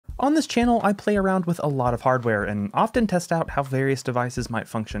On this channel, I play around with a lot of hardware and often test out how various devices might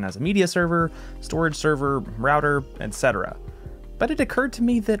function as a media server, storage server, router, etc. But it occurred to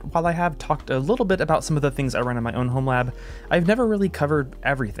me that while I have talked a little bit about some of the things I run in my own home lab, I've never really covered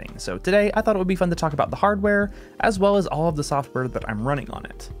everything. So today I thought it would be fun to talk about the hardware, as well as all of the software that I'm running on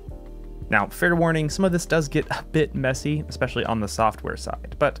it. Now, fair warning, some of this does get a bit messy, especially on the software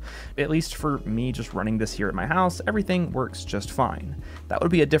side, but at least for me just running this here at my house, everything works just fine. That would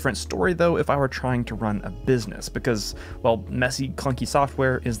be a different story though if I were trying to run a business, because, well, messy, clunky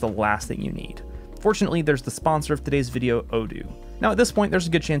software is the last thing you need. Fortunately, there's the sponsor of today's video, Odoo. Now at this point, there's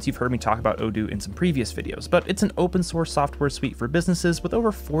a good chance you've heard me talk about Odoo in some previous videos, but it's an open source software suite for businesses with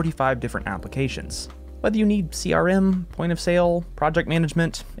over 45 different applications. Whether you need CRM, point of sale, project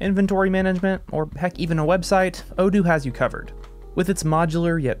management, inventory management, or heck even a website, Odoo has you covered. With its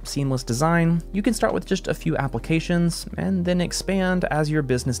modular yet seamless design, you can start with just a few applications and then expand as your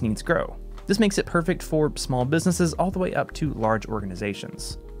business needs grow. This makes it perfect for small businesses all the way up to large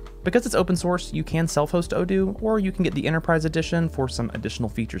organizations. Because it's open source, you can self-host Odoo, or you can get the Enterprise Edition for some additional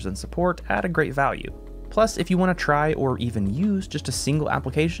features and support at a great value. Plus, if you want to try or even use just a single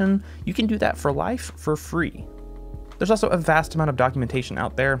application, you can do that for life for free. There's also a vast amount of documentation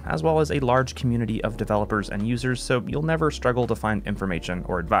out there, as well as a large community of developers and users, so you'll never struggle to find information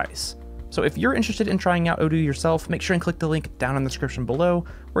or advice. So if you're interested in trying out Odoo yourself, make sure and click the link down in the description below,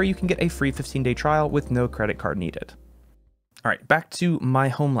 where you can get a free 15-day trial with no credit card needed. All right, back to my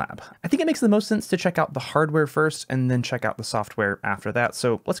home lab. I think it makes the most sense to check out the hardware first and then check out the software after that,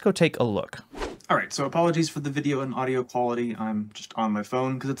 so let's go take a look. All right, so apologies for the video and audio quality. I'm just on my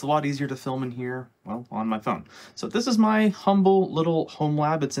phone because it's a lot easier to film in here, well, on my phone. So this is my humble little home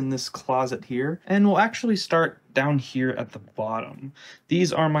lab. It's in this closet here, and we'll actually start down here at the bottom.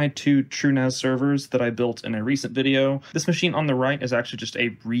 These are my two TrueNAS servers that I built in a recent video. This machine on the right is actually just a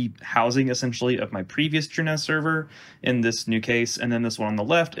rehousing, essentially, of my previous TrueNAS server in this new case, and then this one on the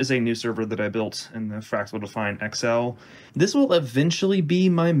left is a new server that I built in the Fractal Define XL. This will eventually be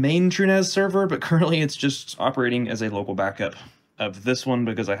my main TrueNAS server, but currently it's just operating as a local backup of this one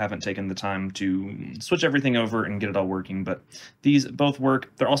because I haven't taken the time to switch everything over and get it all working, but these both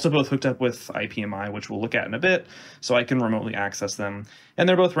work. They're also both hooked up with IPMI, which we'll look at in a bit, so I can remotely access them. And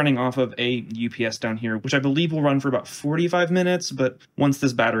they're both running off of a UPS down here, which I believe will run for about 45 minutes, but once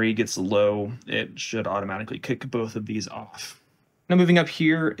this battery gets low, it should automatically kick both of these off. Now moving up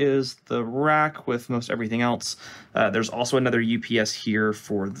here is the rack with most everything else. There's also another UPS here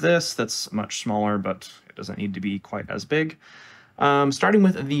for this that's much smaller, but it doesn't need to be quite as big. Starting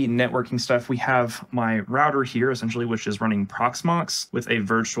with the networking stuff, we have my router here, essentially, which is running Proxmox with a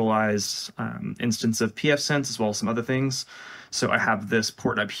virtualized instance of PFSense, as well as some other things. So I have this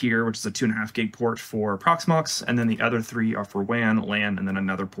port up here, which is a 2.5 gig port for Proxmox, and then the other three are for WAN, LAN, and then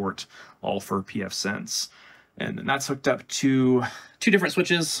another port, all for PFSense. And then that's hooked up to two different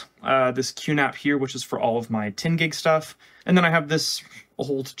switches, this QNAP here, which is for all of my 10 gig stuff. And then I have this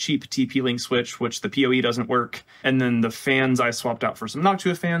old cheap TP-Link switch, which the PoE doesn't work. And then the fans I swapped out for some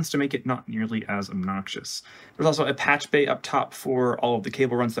Noctua fans to make it not nearly as obnoxious. There's also a patch bay up top for all of the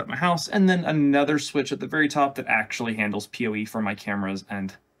cable runs at my house, and then another switch at the very top that actually handles PoE for my cameras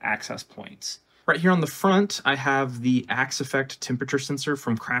and access points. Right here on the front, I have the Axe Effect temperature sensor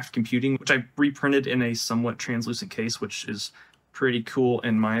from Craft Computing, which I reprinted in a somewhat translucent case, which is pretty cool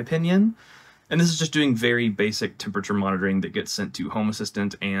in my opinion. And this is just doing very basic temperature monitoring that gets sent to Home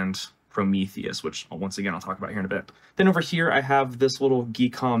Assistant and Prometheus, which once again I'll talk about here in a bit. Then over here I have this little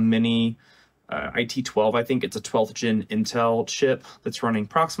Geekom Mini IT12, I think it's a 12th gen Intel chip that's running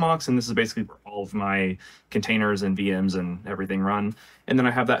Proxmox, and this is basically where all of my containers and VMs and everything run. And then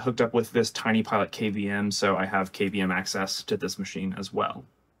I have that hooked up with this TinyPilot KVM, so I have KVM access to this machine as well.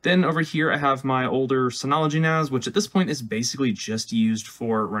 Then over here I have my older Synology NAS, which at this point is basically just used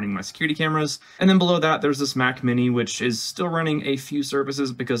for running my security cameras. And then below that there's this Mac Mini, which is still running a few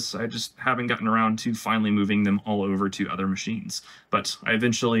services because I just haven't gotten around to finally moving them all over to other machines. But I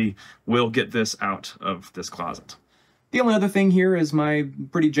eventually will get this out of this closet. The only other thing here is my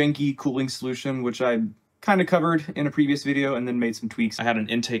pretty janky cooling solution, which I kind of covered in a previous video and then made some tweaks. I had an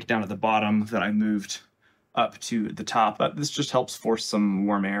intake down at the bottom that I moved up to the top, but this just helps force some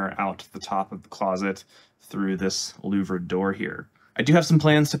warm air out the top of the closet through this louvered door here. I do have some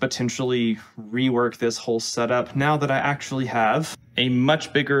plans to potentially rework this whole setup now that I actually have a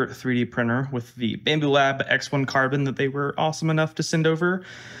much bigger 3D printer with the Bamboo Lab X1 Carbon that they were awesome enough to send over,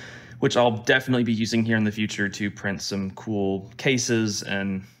 which I'll definitely be using here in the future to print some cool cases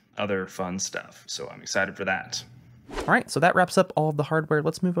and other fun stuff. So I'm excited for that. All right, so that wraps up all of the hardware.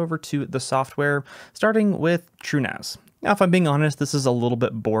 Let's move over to the software, starting with TrueNAS. Now, if I'm being honest, this is a little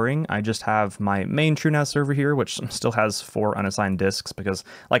bit boring. I just have my main TrueNAS server here, which still has 4 unassigned disks because,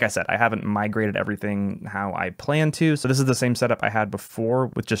 like I said, I haven't migrated everything how I plan to. So this is the same setup I had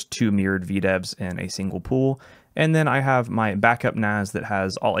before with just 2 mirrored VDEVs in a single pool. And then I have my backup NAS that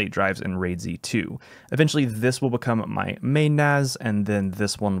has all 8 drives in RAID Z2. Eventually this will become my main NAS, and then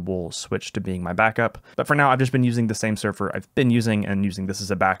this one will switch to being my backup. But for now, I've just been using the same server I've been using and using this as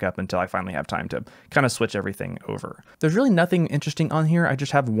a backup until I finally have time to kind of switch everything over. There's really nothing interesting on here. I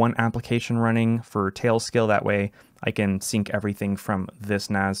just have one application running for Tailscale. That way I can sync everything from this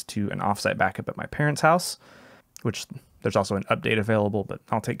NAS to an offsite backup at my parents' house, which there's also an update available, but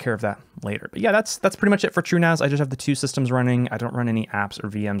I'll take care of that later. But yeah, that's pretty much it for TrueNAS. I just have the 2 systems running. I don't run any apps or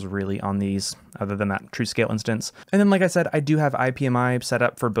VMs really on these other than that TrueScale instance. And then, like I said, I do have IPMI set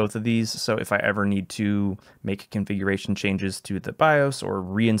up for both of these. So if I ever need to make configuration changes to the BIOS or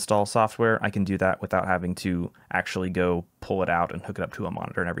reinstall software, I can do that without having to actually go pull it out and hook it up to a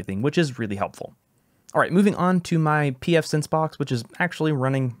monitor and everything, which is really helpful. All right, moving on to my PFSense box, which is actually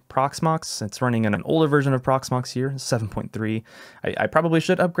running Proxmox. It's running an older version of Proxmox here, 7.3. I probably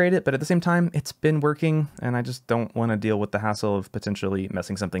should upgrade it, but at the same time, it's been working, and I just don't want to deal with the hassle of potentially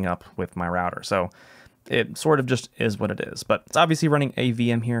messing something up with my router. So it sort of just is what it is. But it's obviously running a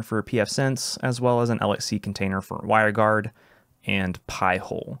VM here for PFSense, as well as an LXC container for WireGuard and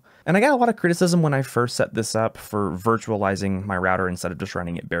Pi-hole. And I got a lot of criticism when I first set this up for virtualizing my router instead of just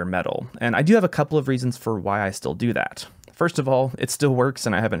running it bare metal. And I do have a couple of reasons for why I still do that. First of all, it still works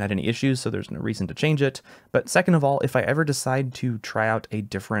and I haven't had any issues, so there's no reason to change it. But second of all, if I ever decide to try out a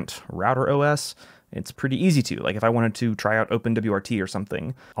different router OS, it's pretty easy to. Like if I wanted to try out OpenWRT or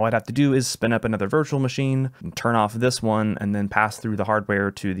something, all I'd have to do is spin up another virtual machine, turn off this one, and then pass through the hardware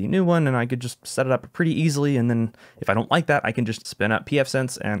to the new one, and I could just set it up pretty easily. And then if I don't like that, I can just spin up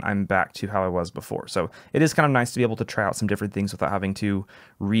PFSense and I'm back to how I was before. So it is kind of nice to be able to try out some different things without having to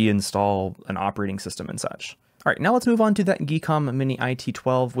reinstall an operating system and such. All right, now let's move on to that Geekom Mini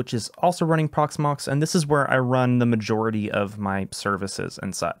IT12, which is also running Proxmox, and this is where I run the majority of my services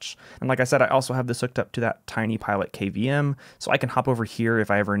and such. And like I said, I also have this hooked up to that TinyPilot KVM, so I can hop over here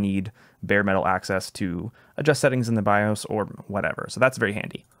if I ever need bare metal access to adjust settings in the BIOS or whatever, so that's very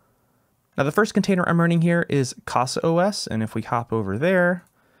handy. Now the first container I'm running here is CasaOS, and if we hop over there,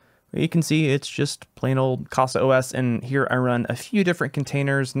 you can see it's just plain old CasaOS, and here I run a few different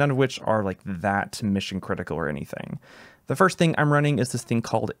containers, none of which are like that mission critical or anything. The first thing I'm running is this thing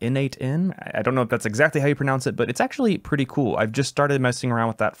called N8N. I don't know if that's exactly how you pronounce it, but it's actually pretty cool. I've just started messing around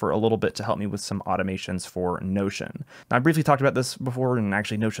with that for a little bit to help me with some automations for Notion. Now, I briefly talked about this before, and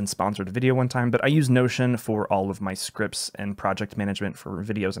actually Notion sponsored a video one time, but I use Notion for all of my scripts and project management for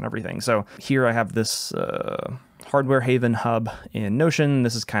videos and everything. So here I have this Hardware Haven hub in Notion.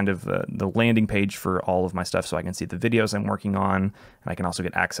 This is kind of the landing page for all of my stuff, so I can see the videos I'm working on, and I can also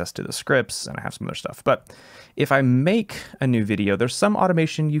get access to the scripts, and I have some other stuff. But if I make a new video, there's some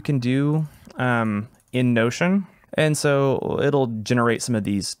automation you can do in Notion. And so it'll generate some of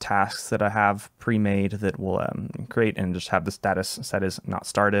these tasks that I have pre-made that will create and just have the status set as not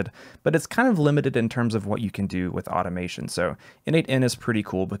started. But it's kind of limited in terms of what you can do with automation. So N8N is pretty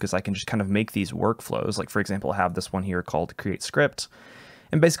cool because I can just kind of make these workflows. Like for example, I have this one here called Create Script.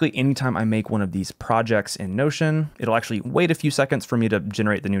 And basically anytime I make one of these projects in Notion, it'll actually wait a few seconds for me to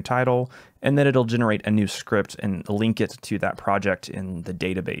generate the new title, and then it'll generate a new script and link it to that project in the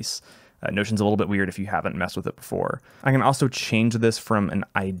database. Notion's a little bit weird if you haven't messed with it before. I can also change this from an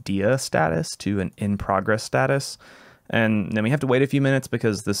idea status to an in progress status. And then we have to wait a few minutes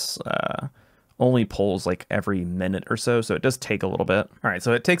because this only polls like every minute or so. So it does take a little bit. All right,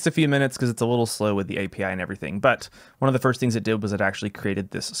 so it takes a few minutes because it's a little slow with the API and everything. But one of the first things it did was it actually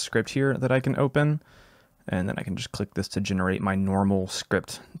created this script here that I can open. And then I can just click this to generate my normal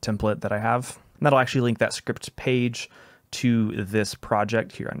script template that I have. And that'll actually link that script page to this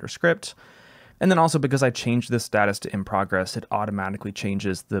project here under script. And then also because I changed this status to in progress, it automatically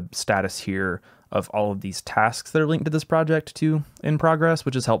changes the status here of all of these tasks that are linked to this project to in progress,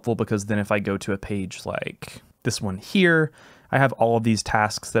 which is helpful because then if I go to a page like this one here, I have all of these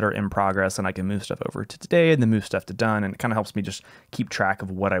tasks that are in progress and I can move stuff over to today and then move stuff to done. And it kind of helps me just keep track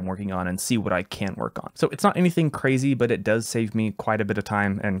of what I'm working on and see what I can work on. So it's not anything crazy, but it does save me quite a bit of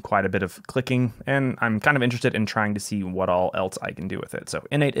time and quite a bit of clicking. And I'm kind of interested in trying to see what all else I can do with it. So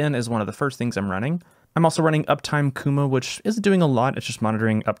N8N is one of the first things I'm running. I'm also running Uptime Kuma, which isn't doing a lot. It's just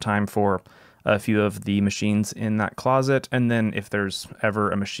monitoring uptime for a few of the machines in that closet. And then if there's ever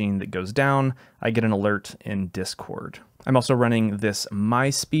a machine that goes down, I get an alert in Discord. I'm also running this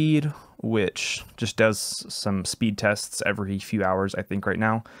MySpeed, which just does some speed tests every few hours, I think right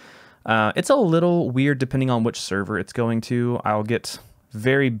now. It's a little weird depending on which server it's going to. I'll get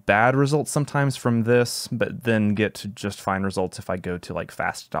very bad results sometimes from this, but then get just fine results if I go to like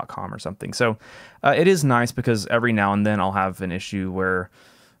fast.com or something. So it is nice because every now and then I'll have an issue where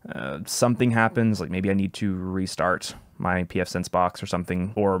something happens, like maybe I need to restart my PFSense box or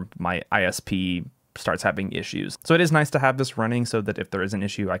something, or my ISP starts having issues. So it is nice to have this running so that if there is an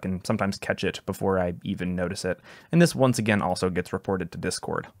issue, I can sometimes catch it before I even notice it. And this once again also gets reported to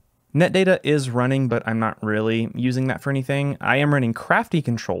Discord. NetData is running, but I'm not really using that for anything. I am running Crafty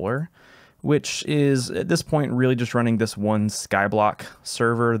Controller, which is at this point really just running this one Skyblock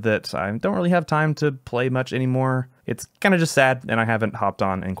server that I don't really have time to play much anymore. It's kind of just sad, and I haven't hopped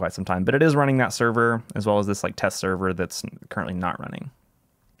on in quite some time, but it is running that server as well as this like test server that's currently not running.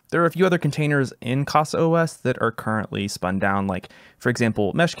 There are a few other containers in CasaOS that are currently spun down, like, for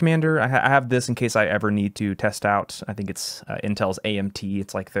example, Mesh Commander. I have this in case I ever need to test out, I think it's Intel's AMT.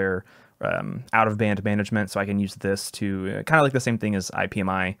 It's like their out-of-band management, so I can use this to kind of like the same thing as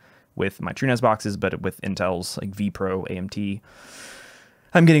IPMI with my TrueNAS boxes, but with Intel's like vPro AMT.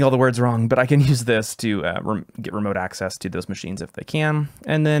 I'm getting all the words wrong, but I can use this to get remote access to those machines if they can.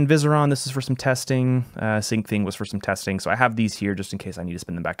 And then Viseron, this is for some testing. SyncThing was for some testing. So I have these here just in case I need to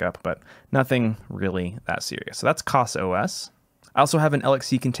spin them back up, but nothing really that serious. So that's CasaOS. I also have an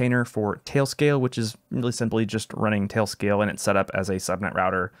LXC container for Tailscale, which is really simply just running Tailscale, and it's set up as a subnet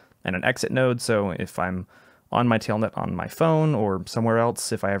router and an exit node. So if I'm on my Tailnet on my phone or somewhere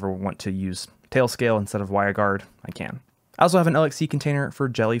else, if I ever want to use Tailscale instead of WireGuard, I can. I also have an LXC container for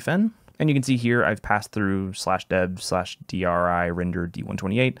Jellyfin, and you can see here I've passed through /dev/DRI render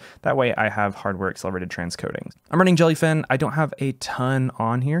D128. That way I have hardware accelerated transcoding. I'm running Jellyfin. I don't have a ton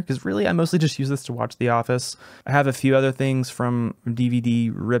on here because really I mostly just use this to watch The Office. I have a few other things from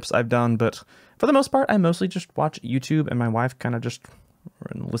DVD rips I've done, but for the most part I mostly just watch YouTube, and my wife kind of just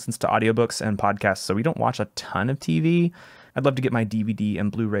listens to audiobooks and podcasts, so we don't watch a ton of TV. I'd love to get my DVD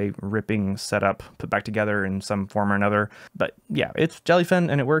and Blu-ray ripping set up, put back together in some form or another. But yeah, it's Jellyfin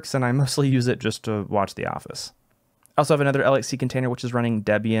and it works, and I mostly use it just to watch The Office. I also have another LXC container which is running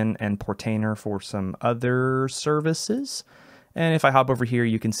Debian and Portainer for some other services. And if I hop over here,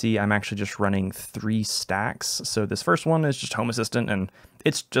 you can see I'm actually just running 3 stacks. So this first one is just Home Assistant, and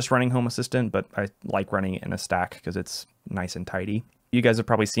it's just running Home Assistant, but I like running it in a stack because it's nice and tidy. You guys have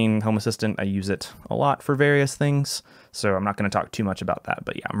probably seen Home Assistant. I use it a lot for various things, so I'm not going to talk too much about that.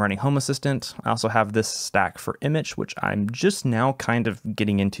 But yeah, I'm running Home Assistant. I also have this stack for Immich, which I'm just now kind of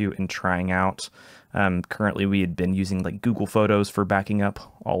getting into and trying out. Currently, we had been using like Google Photos for backing up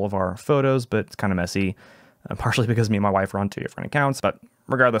all of our photos, but it's kind of messy, partially because me and my wife are on 2 different accounts. But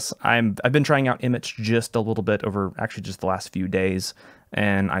regardless, I've been trying out Immich just a little bit over actually just the last few days.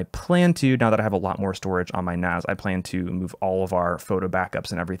 And I plan to, now that I have a lot more storage on my NAS, I plan to move all of our photo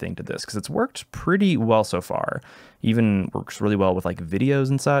backups and everything to this because it's worked pretty well so far. Even works really well with like videos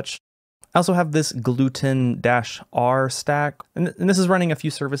and such. I also have this Gluetun-R stack, and this is running a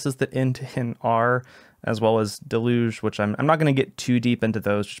few services that end in R, as well as Deluge, which I'm not going to get too deep into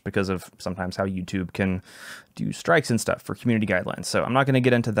those just because of sometimes how YouTube can do strikes and stuff for community guidelines. So I'm not going to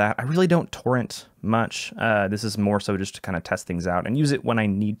get into that. I really don't torrent much. This is more so just to kind of test things out and use it when I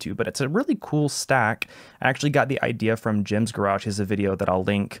need to, but it's a really cool stack. I actually got the idea from Jim's Garage. He has a video that I'll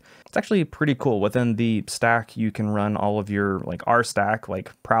link. It's actually pretty cool. Within the stack, you can run all of your like R stack,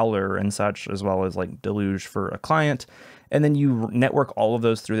 like Prowler and such, as well as like Deluge for a client. And then you network all of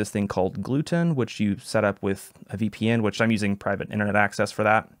those through this thing called Gluetun, which you set up with a VPN, which I'm using private internet access for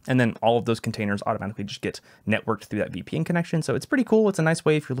that. And then all of those containers automatically just get networked through that VPN connection. So it's pretty cool. It's a nice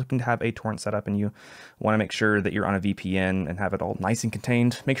way if you're looking to have a torrent setup and you want to make sure that you're on a VPN and have it all nice and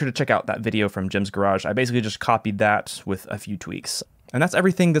contained. Make sure to check out that video from Jim's Garage. I basically just copied that with a few tweaks. And that's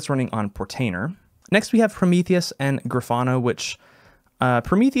everything that's running on Portainer. Next, we have Prometheus and Grafana, which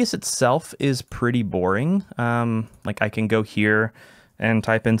Prometheus itself is pretty boring. Like I can go here and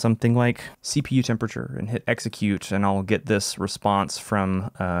type in something like CPU temperature and hit execute, and I'll get this response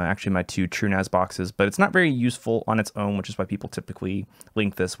from actually my 2 TrueNAS boxes, but it's not very useful on its own, which is why people typically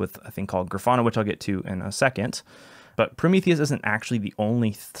link this with a thing called Grafana, which I'll get to in a second. But Prometheus isn't actually the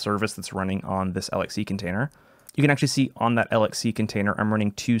only service that's running on this LXC container. You can actually see on that LXC container, I'm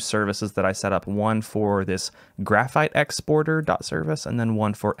running 2 services that I set up, one for this graphite exporter .service and then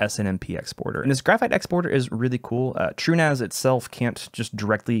one for SNMP exporter. And this graphite exporter is really cool. TrueNAS itself can't just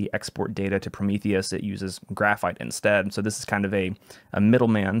directly export data to Prometheus. It uses graphite instead. So this is kind of a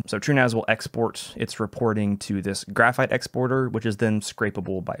middleman. So TrueNAS will export its reporting to this graphite exporter, which is then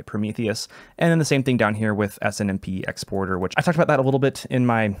scrapable by Prometheus. And then the same thing down here with SNMP exporter, which I talked about that a little bit in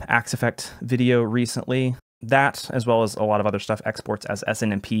my Axe Effect video recently. That, as well as a lot of other stuff, exports as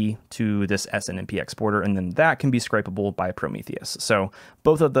SNMP to this SNMP exporter, and then that can be scrapable by Prometheus. So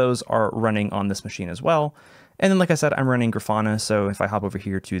both of those are running on this machine as well. And then, like I said, I'm running Grafana, so if I hop over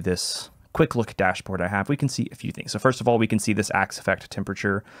here to this quick look dashboard I have, we can see a few things. So first of all, we can see this axe effect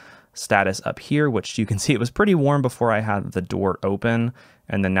temperature status up here, which you can see it was pretty warm before I had the door open,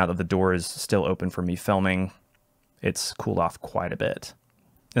 and then now that the door is still open for me filming, it's cooled off quite a bit.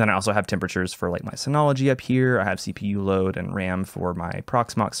 And then I also have temperatures for like my Synology up here. I have CPU load and RAM for my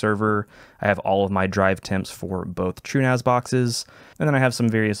Proxmox server. I have all of my drive temps for both TrueNAS boxes. And then I have some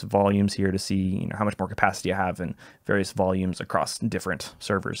various volumes here to see, how much more capacity I have and various volumes across different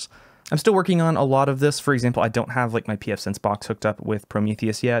servers. I'm still working on a lot of this. For example, I don't have like my PFSense box hooked up with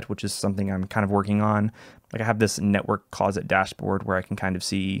Prometheus yet, which is something I'm kind of working on. Like I have this network closet dashboard where I can kind of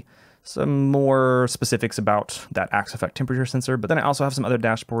see some more specifics about that axe effect temperature sensor, but then I also have some other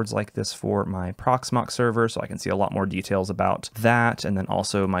dashboards like this for my Proxmox server, so I can see a lot more details about that, and then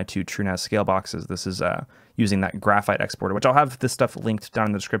also my 2 TrueNAS scale boxes. This is using that graphite exporter, which I'll have this stuff linked down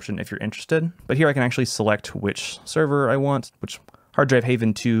in the description if you're interested. But here I can actually select which server I want, which hard drive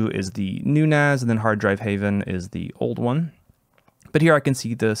Haven 2 is the new NAS, and then hard drive Haven is the old one. But here I can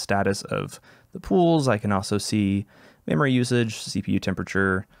see the status of the pools. I can also see memory usage, CPU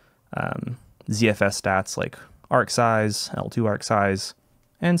temperature, ZFS stats like arc size, L2 arc size,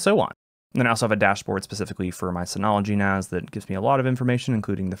 and so on. And then I also have a dashboard specifically for my Synology NAS that gives me a lot of information,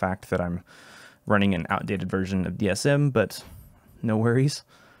 including the fact that I'm running an outdated version of DSM, but no worries.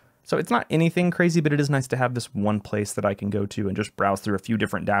 So it's not anything crazy, but it is nice to have this one place that I can go to and just browse through a few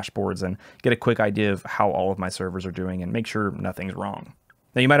different dashboards and get a quick idea of how all of my servers are doing and make sure nothing's wrong.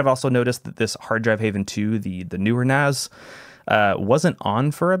 Now you might have also noticed that this hard drive Haven 2, the newer NAS, wasn't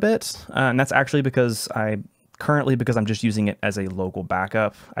on for a bit, and that's actually because I'm just using it as a local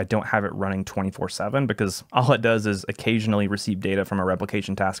backup. I don't have it running 24/7 because all it does is occasionally receive data from a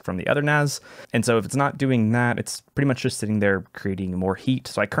replication task from the other NAS. And so if it's not doing that, it's pretty much just sitting there creating more heat.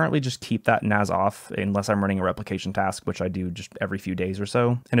 So I currently just keep that NAS off unless I'm running a replication task, which I do just every few days or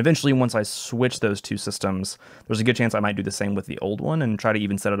so. And eventually, once I switch those two systems, there's a good chance I might do the same with the old one and try to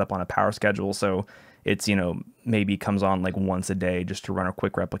even set it up on a power schedule. So it's, maybe comes on like once a day just to run a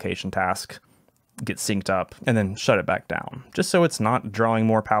quick replication task, get synced up, and then shut it back down, just so it's not drawing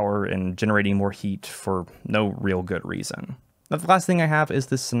more power and generating more heat for no real good reason. Now, the last thing I have is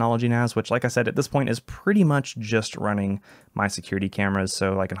this Synology NAS, which, like I said, at this point is pretty much just running my security cameras.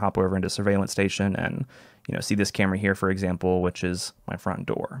 So I can hop over into Surveillance Station and, see this camera here, for example, which is my front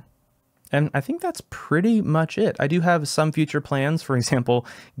door. And I think that's pretty much it. I do have some future plans, for example,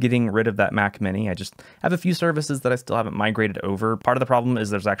 getting rid of that Mac Mini. I just have a few services that I still haven't migrated over. Part of the problem is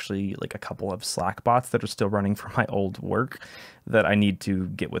there's actually like a couple of Slack bots that are still running for my old work that I need to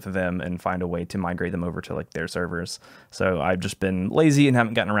get with them and find a way to migrate them over to like their servers. So I've just been lazy and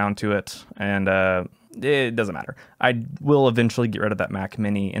haven't gotten around to it. And it doesn't matter. I will eventually get rid of that Mac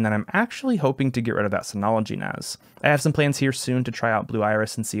Mini, and then I'm actually hoping to get rid of that Synology NAS. I have some plans here soon to try out Blue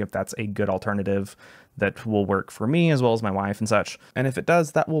Iris and see if that's a good alternative that will work for me as well as my wife and such. And if it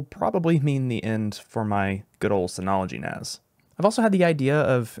does, that will probably mean the end for my good old Synology NAS. I've also had the idea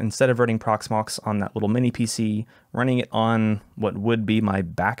of, instead of running Proxmox on that little mini PC, running it on what would be my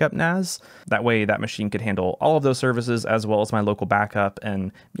backup NAS. That way that machine could handle all of those services as well as my local backup.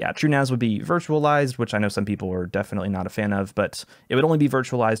 And yeah, TrueNAS would be virtualized, which I know some people are definitely not a fan of, but it would only be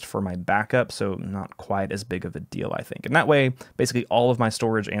virtualized for my backup, so not quite as big of a deal, I think. And that way, basically all of my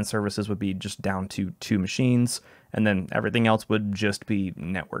storage and services would be just down to 2 machines, and then everything else would just be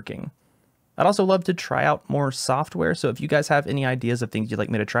networking. I'd also love to try out more software, so if you guys have any ideas of things you'd like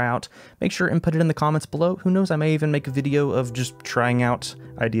me to try out, make sure and put it in the comments below. Who knows, I may even make a video of just trying out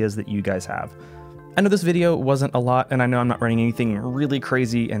ideas that you guys have. I know this video wasn't a lot, and I know I'm not running anything really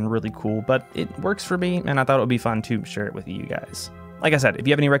crazy and really cool, but it works for me, and I thought it would be fun to share it with you guys. Like I said, if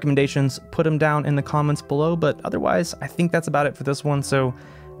you have any recommendations, put them down in the comments below, but otherwise, I think that's about it for this one. So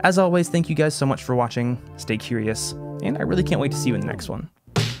as always, thank you guys so much for watching, stay curious, and I really can't wait to see you in the next one.